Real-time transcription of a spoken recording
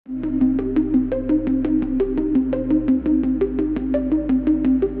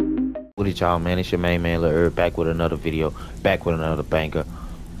y'all, man? It's your main man, Lil Herb, back with another video, back with another banger,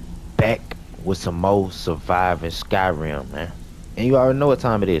 back with some more surviving Skyrim, man. And you already know what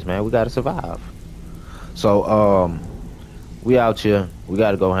time it is, man. We gotta survive. So, we out here. We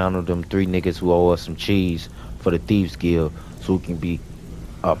gotta go handle them three niggas who owe us some cheese for the Thieves Guild, so we can be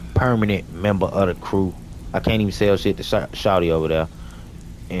a permanent member of the crew. I can't even sell shit to Shawty over there.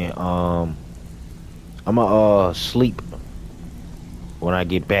 And I'ma sleep when I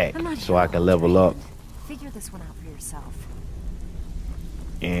get back so I can level up. Figure this one out for yourself.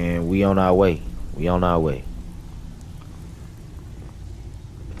 And we on our way. We on our way.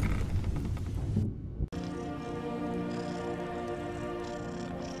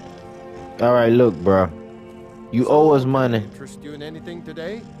 All right, look, bro. You owe us money. Interest you in anything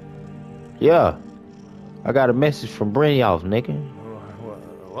today? Yeah. I got a message from Brynjolf, nigga.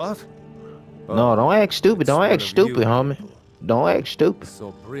 What? No, don't act stupid. Don't act stupid, homie. Don't act stupid.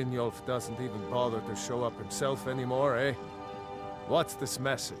 So Brynjolf doesn't even bother to show up himself anymore, eh? What's this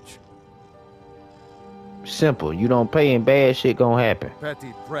message? Simple. You don't pay and bad shit gonna happen.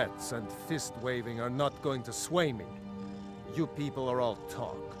 Petty threats and fist-waving are not going to sway me. You people are all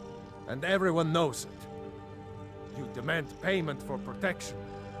talk, and everyone knows it. You demand payment for protection,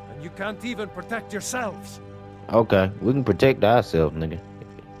 and you can't even protect yourselves. Okay, we can protect ourselves, nigga.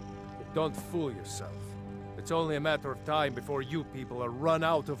 Don't fool yourself. It's only a matter of time before you people are run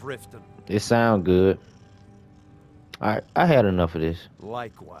out of Riften. It sound good. I had enough of this.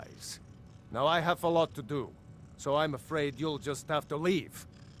 Likewise. Now I have a lot to do, so I'm afraid you'll just have to leave.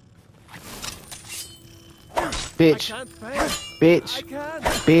 Bitch. I can't pay. Bitch. I can't.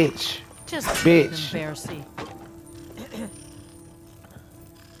 Bitch. Just Bitch. Bercy.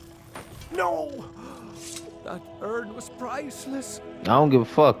 No! That urn was priceless. I don't give a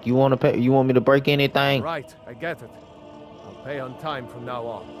fuck. You wanna pay? You want me to break anything? Right, I get it. I'll pay on time from now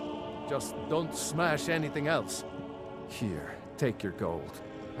on. Just don't smash anything else. Here, take your gold,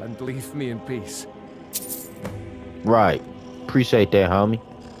 and leave me in peace. Right. Appreciate that, homie.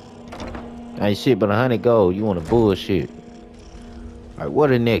 Ain't shit but 100 gold. You wanna bullshit? All right, what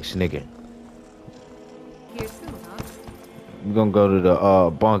the next, nigga? Here too, huh? We're gonna go to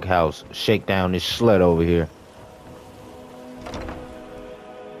the bunkhouse, shake down this slut over here.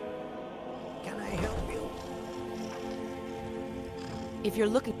 Can I help you? If you're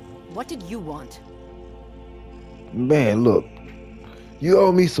looking, what did you want? Man, look, you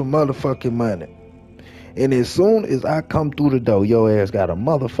owe me some motherfucking money. And as soon as I come through the door, your ass got a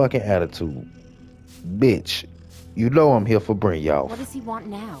motherfucking attitude. Bitch, you know I'm here for Brynjolf. What does he want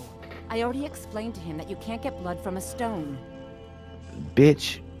now? I already explained to him that you can't get blood from a stone.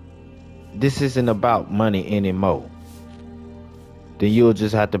 Bitch, this isn't about money anymore. Then you'll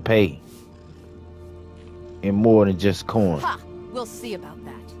just have to pay. And more than just corn. Ha! We'll see about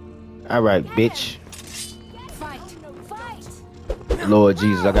that. Alright, bitch. Fight! Fight! Lord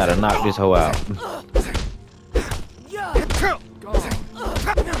Jesus, I gotta knock this hoe out.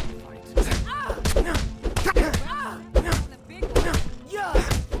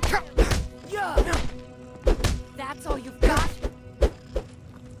 That's all you've got?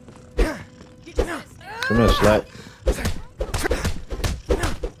 Come here, slut.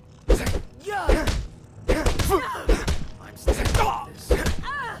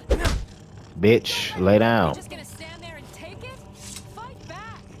 Bitch, lay down. Just gonna stand there and take it? Fight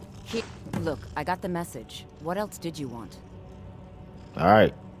back! Look, I got the message. What else did you want?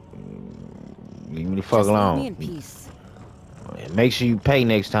 Alright. Leave me the fuck Just alone. leave me in peace. Make sure you pay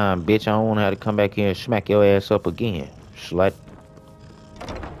next time, bitch. I don't want to have to come back here and smack your ass up again. Slut.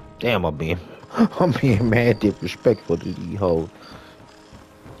 Damn, I'm being mad disrespectful to these hoes.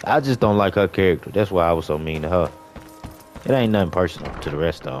 I just don't like her character. That's why I was so mean to her. It ain't nothing personal to the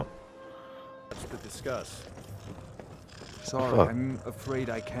rest of them. Much to discuss. Sorry, Fuck. I'm afraid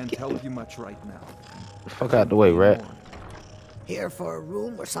I can't help you much right now. Fuck out the way, rat. Here for a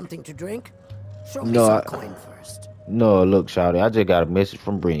room or something to drink? Show me No, some I- coin first. No, look, Shawty, I just got a message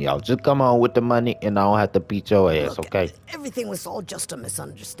from Brynjolf. Just come on with the money and I don't have to beat your ass, Look, okay? everything was all just a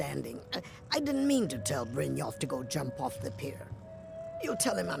misunderstanding. I didn't mean to tell Brynjolf to go jump off the pier. You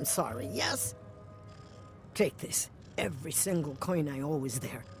tell him I'm sorry, yes? Take this. Every single coin I owe is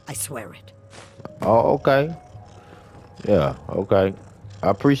there. I swear it. Oh, okay. Yeah, okay. I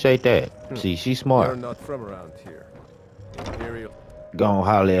appreciate that. See, she's You're smart. not from around here. Imperial. Gonna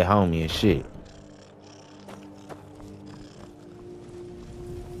holler at homie and shit.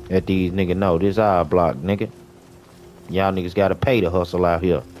 Let these niggas know this our block, nigga. Y'all niggas gotta pay to hustle out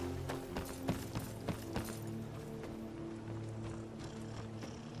here.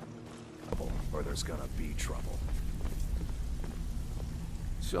 Or there's gonna be trouble.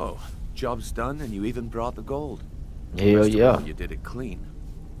 So, Job's done, and you even brought the gold. Hell Rest of yeah. all, you did it clean.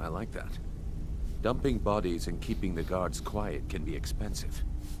 I like that. Dumping bodies and keeping the guards quiet can be expensive.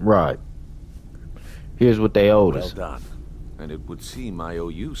 Right. Here's what they owed Well us. done. And it would seem I owe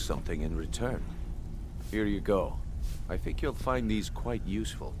you something in return. Here you go. I think you'll find these quite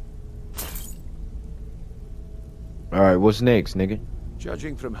useful. Alright, what's next, nigga?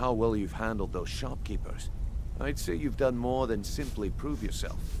 Judging from how well you've handled those shopkeepers, I'd say you've done more than simply prove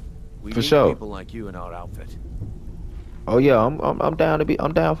yourself. We For need sure. people like you in our outfit. Oh yeah, I'm down to be.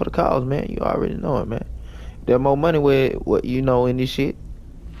 I'm down for the cause, man. You already know it, man. There's more money with what you know in this shit.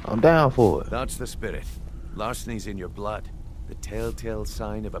 I'm down for it. That's the spirit. Larceny's in your blood. The telltale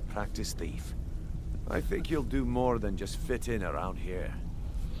sign of a practiced thief. I think you'll do more than just fit in around here.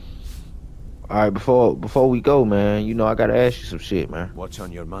 All right, before we go, man. You know I gotta ask you some shit, man. What's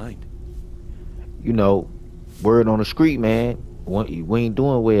on your mind? You know, word on the street, man. We ain't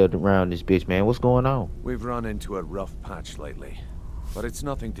doing well around this bitch, man. What's going on? We've run into a rough patch lately, but it's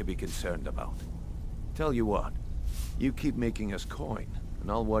nothing to be concerned about. Tell you what, you keep making us coin, and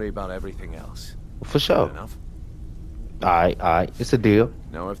I'll worry about everything else. For sure. Fair enough? All right. It's a deal.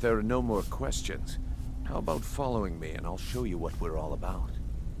 Now, if there are no more questions, how about following me and I'll show you what we're all about?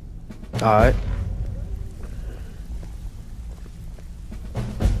 All right.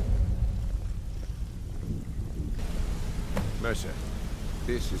 Mercer,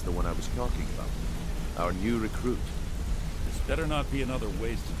 this is the one I was talking about. Our new recruit. This better not be another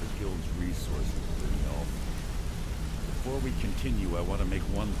waste of the guild's resources, Brynjolf. Before we continue, I want to make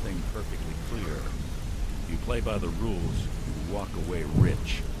one thing perfectly clear. If you play by the rules, you walk away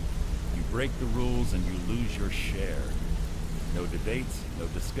rich. You break the rules and you lose your share. No debates, no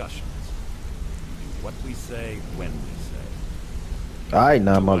discussions. We do what we say, when we say. All right,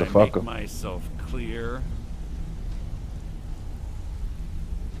 now, Do I make motherfucker. myself clear?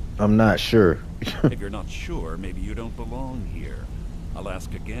 I'm not sure. If you're not sure, maybe you don't belong here. I'll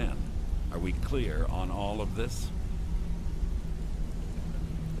ask again. Are we clear on all of this?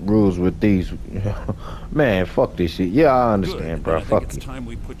 Rules with these. Man, fuck this shit. Yeah, I understand, Good. bro. Then I Fuck think it. it's time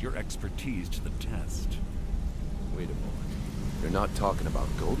we put your expertise to the test. Wait a moment. You're not talking about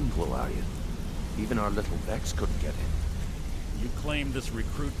Golden Glow, are you? Even our little Vex couldn't get in. You claim this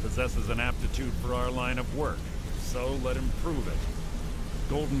recruit possesses an aptitude for our line of work. So let him prove it.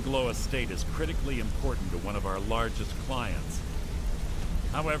 Golden Glow Estate is critically important to one of our largest clients.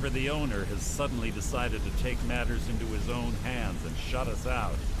 However, the owner has suddenly decided to take matters into his own hands and shut us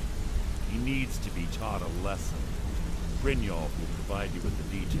out. He needs to be taught a lesson. Brynjolf will provide you with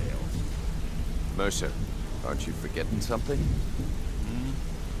the details. Mercer, aren't you forgetting something?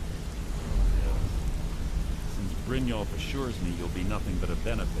 Since Brynjolf assures me you'll be nothing but a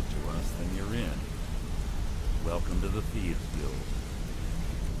benefit to us, then you're in. Welcome to the Thieves Guild.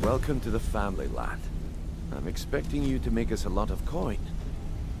 Welcome to the family, lad. I'm expecting you to make us a lot of coin.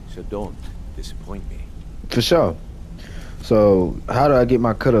 So don't disappoint me. For sure. So, how do I get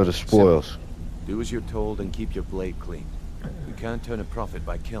my cut of the spoils? Do as you're told and keep your blade clean. You can't turn a profit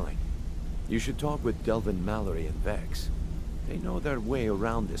by killing. You should talk with Delvin Mallory and Vex. They know their way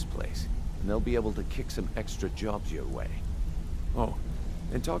around this place, and they'll be able to kick some extra jobs your way. Oh,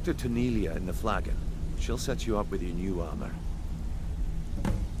 and talk to Tonelia in the Flagon. She'll set you up with your new armor.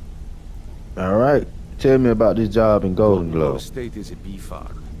 All right. Tell me about this job in Golden Glow. Estate is a bee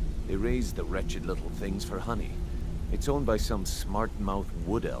farm. They raise the wretched little things for honey. It's owned by some smart-mouthed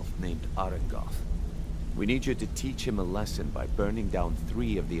wood elf named Arengoth. We need you to teach him a lesson by burning down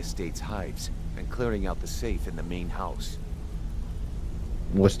 3 of the estate's hives and clearing out the safe in the main house.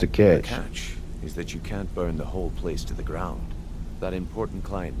 What's the The catch? catch is that you can't burn the whole place to the ground. That important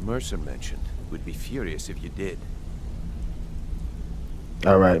client Mercer mentioned would be furious if you did.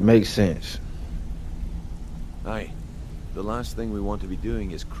 All right, makes sense. Aye. The last thing we want to be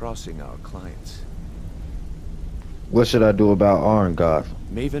doing is crossing our clients. What should I do about Arengoth?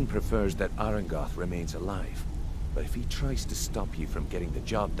 Maven prefers that Arengoth remains alive, but if he tries to stop you from getting the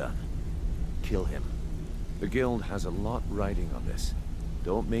job done, kill him. The guild has a lot riding on this.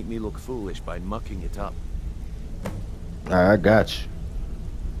 Don't make me look foolish by mucking it up. All right, I got you.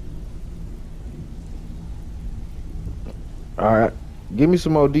 All right. Give me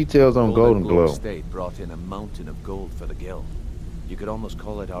some more details on Golden Glow. Estate brought in a mountain of gold for the guild. You could almost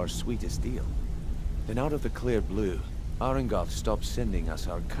call it our sweetest deal. Then out of the clear blue, Arengoth stopped sending us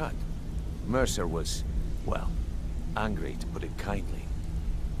our cut. Mercer was, well, angry to put it kindly.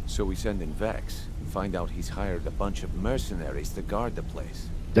 So we send in Vex and find out he's hired a bunch of mercenaries to guard the place.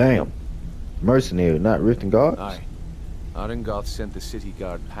 Damn. Mercenary, not Rift and Guards? Aye. Arengoth sent the city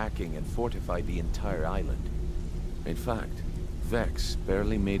guard packing and fortified the entire island. In fact, Vex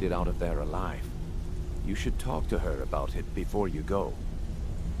barely made it out of there alive. You should talk to her about it before you go.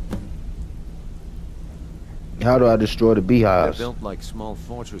 How do I destroy the They're beehives? built like small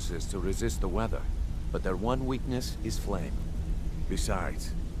fortresses to resist the weather, but their one weakness is flame.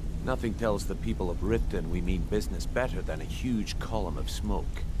 Besides, nothing tells the people of Riften we mean business better than a huge column of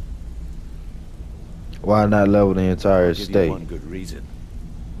smoke. Why not level the entire I'll give you state? one good reason.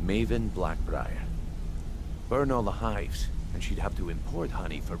 Maven Blackbriar. Burn all the hives, and she'd have to import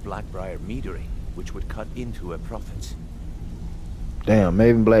honey for Blackbriar metering, which would cut into her profits. Damn,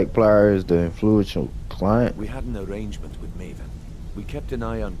 Maven Blackbriar is the influential client. We had an arrangement with Maven. We kept an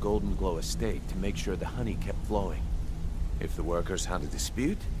eye on Golden Glow Estate to make sure the honey kept flowing. If the workers had a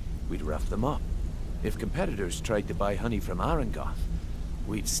dispute, we'd rough them up. If competitors tried to buy honey from Arengoth,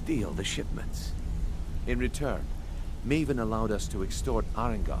 we'd steal the shipments. In return, Maven allowed us to extort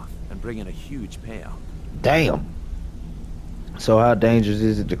Arengoth and bring in a huge payout. Damn. So how dangerous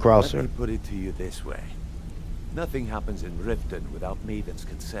is it to cross Let her? me put it to you this way. Nothing happens in Riften without Maven's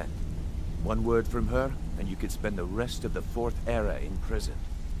consent. One word from her, and you could spend the rest of the Fourth Era in prison.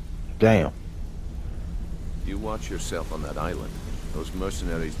 Damn. You watch yourself on that island. Those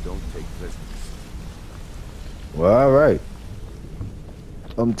mercenaries don't take prisoners. Well, alright.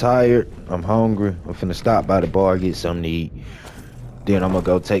 I'm tired. I'm hungry. I'm finna stop by the bar, get something to eat. Then I'm gonna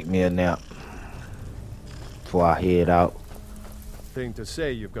go take me a nap before I head out. Thing to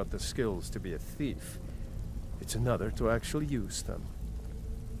say you've got the skills to be a thief. It's another to actually use them.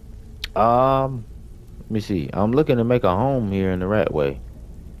 Let me see. I'm looking to make a home here in the Ratway.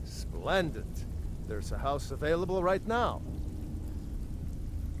 Splendid. There's a house available right now.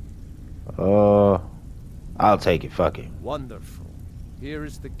 I'll take it. Fuck it. Wonderful. Here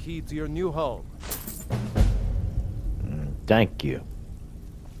is the key to your new home. Thank you.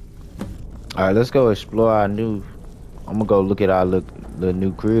 All right, let's go explore our new. I'm gonna go look at our the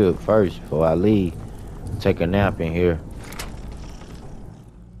new crib first before I leave. Take a nap in here.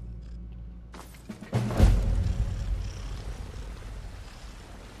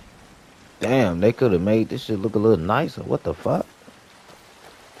 Damn, they could have made this shit look a little nicer. What the fuck?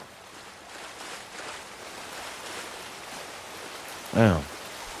 Damn.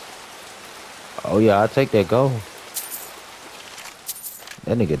 Oh yeah, I'll take that gold.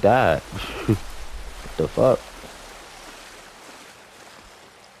 That nigga died. What the fuck?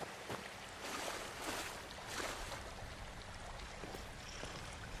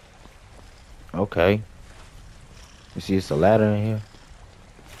 Okay. You see it's a ladder in here?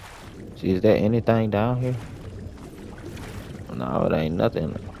 See, is there anything down here? No, it ain't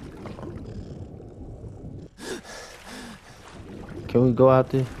nothing. Can we go out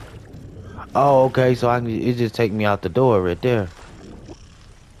there? Oh, okay, so it just take me out the door right there.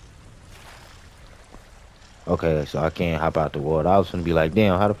 Okay, so I can't hop out the water. I was gonna be like,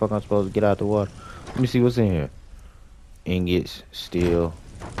 damn, how the fuck I'm supposed to get out the water? Let me see what's in here. Ingots, steel.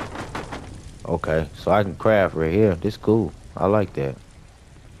 Okay, so I can craft right here. This cool. I like that.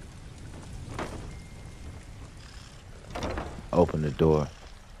 Open the door.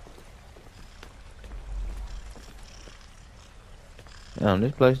 Damn,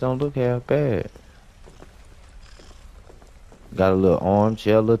 this place don't look half bad. Got a little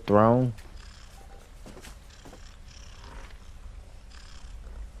armchair, a little throne.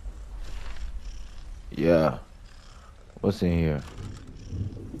 Yeah. What's in here?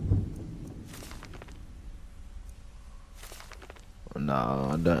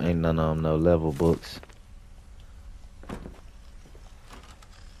 No, there ain't none of them no level books.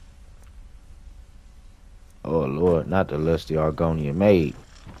 Oh Lord, not the lusty Argonian maid.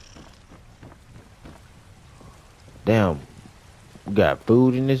 Damn, we got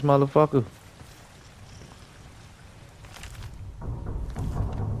food in this motherfucker.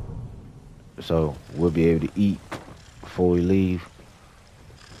 So we'll be able to eat before we leave.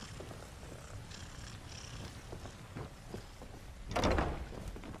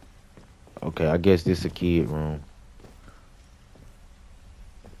 Okay, I guess this is a kid room.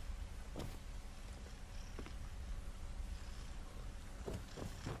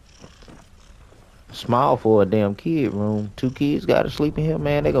 Small for a damn kid room. 2 kids gotta sleep in here,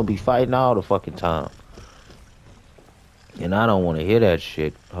 man. They gonna be fighting all the fucking time. And I don't want to hear that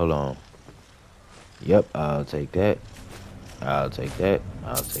shit. Hold on. Yep, I'll take that. I'll take that.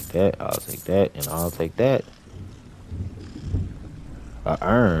 I'll take that. I'll take that. And I'll take that. A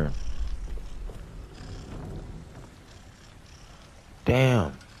urn.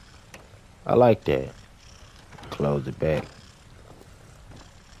 Damn. I like that. Close it back.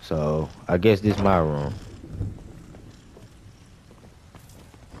 So, I guess this is my room.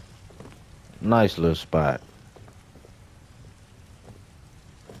 Nice little spot.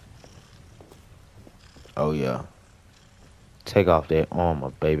 Oh yeah. Take off that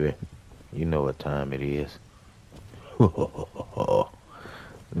armor, baby. You know what time it is. Let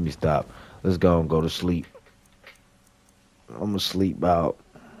me stop. Let's go and go to sleep. I'm gonna sleep about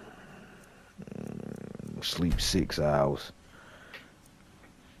sleep 6 hours.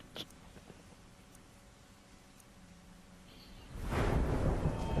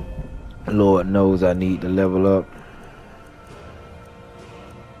 Lord knows I need to level up.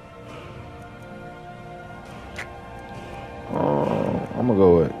 I'm gonna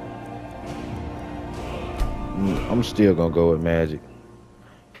go with. I'm still gonna go with magic,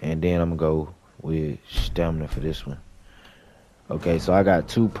 and then I'm gonna go with stamina for this one. Okay, so I got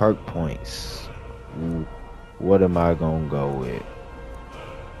 2 perk points. What am I gonna go with?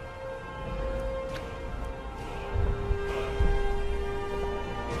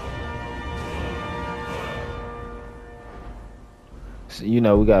 So, you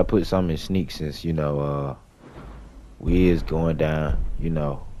know, we gotta put something in sneak since, you know, we is going down, you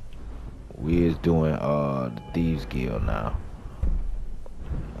know. We is doing the Thieves Guild now.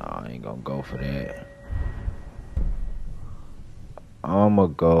 I ain't gonna go for that. I'ma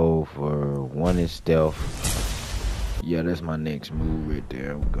go for 1 in stealth. Yeah, that's my next move right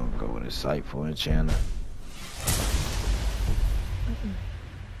there. We're gonna go with a Sightful Enchanter.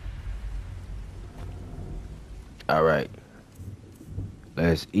 Alright.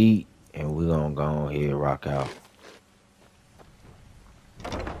 Let's eat and we're gonna go ahead and rock out.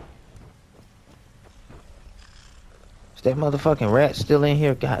 Is that motherfucking rat still in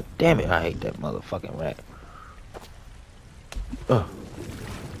here? God damn it, I hate that motherfucking rat. Ugh.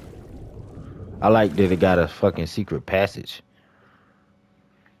 I like that it got a fucking secret passage.